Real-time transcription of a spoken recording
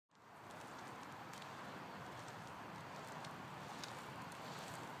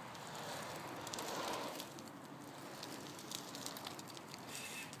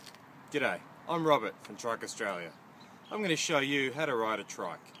G'day, I'm Robert from Trikke Australia. I'm going to show you how to ride a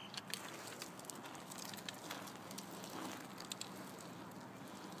trike.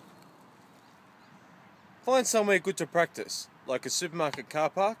 Find somewhere good to practice, like a supermarket car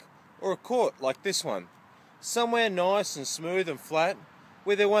park or a court like this one. Somewhere nice and smooth and flat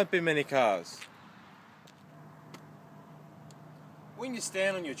where there won't be many cars. When you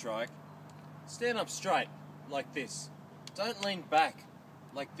stand on your trike, stand up straight like this. Don't lean back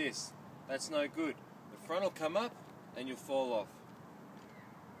like this. That's no good. The front will come up and you'll fall off.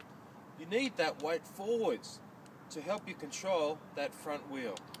 You need that weight forwards to help you control that front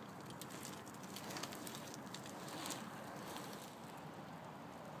wheel.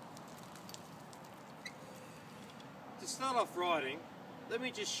 To start off riding, let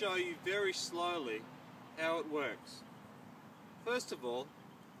me just show you very slowly how it works. First of all,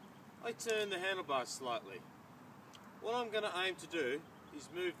 I turn the handlebars slightly. What I'm going to aim to do is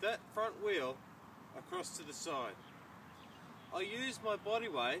move that front wheel across to the side. I use my body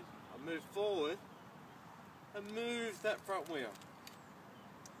weight, I move forward and move that front wheel.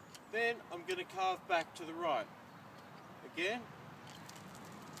 Then I'm going to carve back to the right. Again,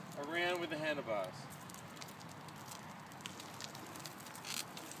 around with the handlebars.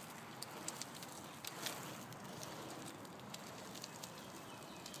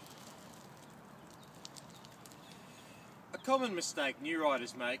 A common mistake new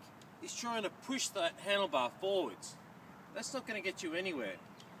riders make is trying to push that handlebar forwards. That's not going to get you anywhere.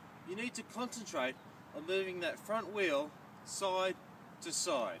 You need to concentrate on moving that front wheel side to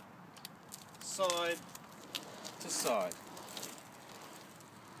side. Side to side.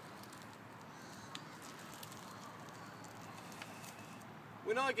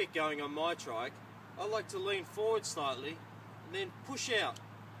 When I get going on my trike, I like to lean forward slightly and then push out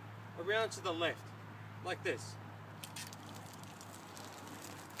around to the left, like this.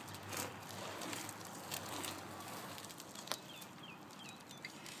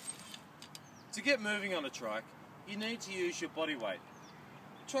 To get moving on a trike, you need to use your body weight.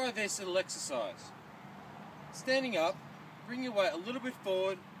 Try this little exercise. Standing up, bring your weight a little bit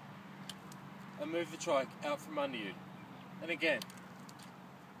forward and move the trike out from under you. And again.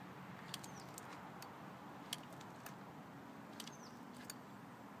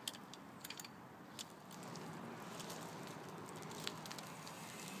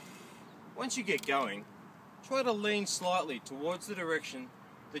 Once you get going, try to lean slightly towards the direction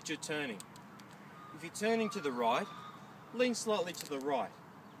that you're turning. If you're turning to the right, lean slightly to the right.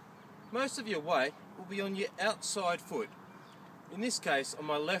 Most of your weight will be on your outside foot, in this case on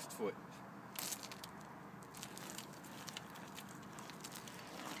my left foot.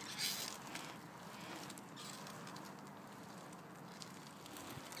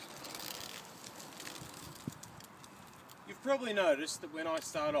 You've probably noticed that when I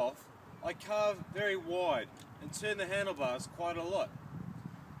start off, I carve very wide and turn the handlebars quite a lot.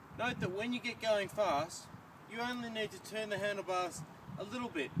 Note that when you get going fast, you only need to turn the handlebars a little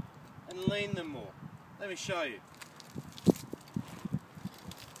bit and lean them more. Let me show you.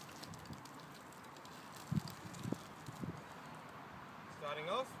 Starting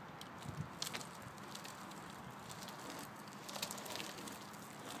off.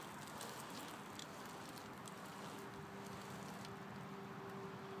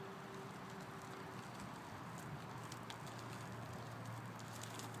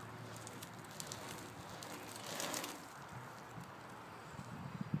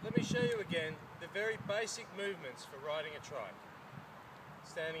 Let me show you again the very basic movements for riding a trike.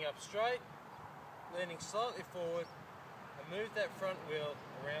 Standing up straight, leaning slightly forward, and move that front wheel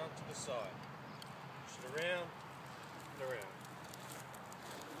around to the side. Push it around and around.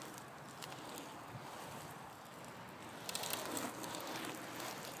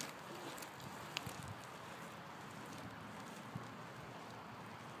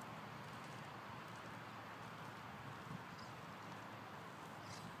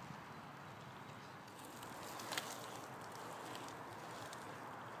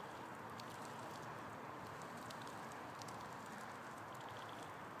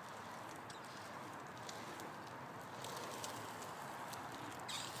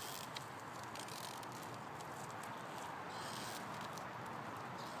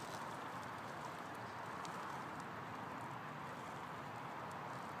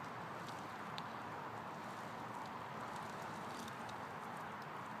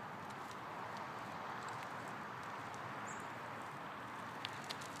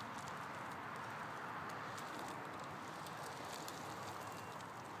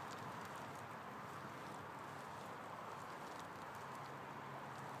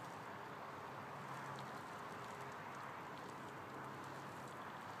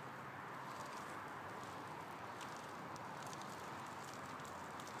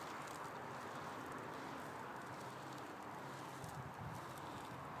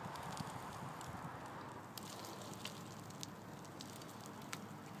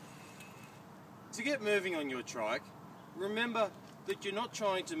 To get moving on your trike, remember that you're not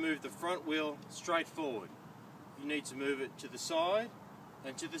trying to move the front wheel straight forward. You need to move it to the side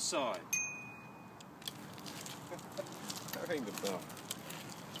and to the side. Ring the bell.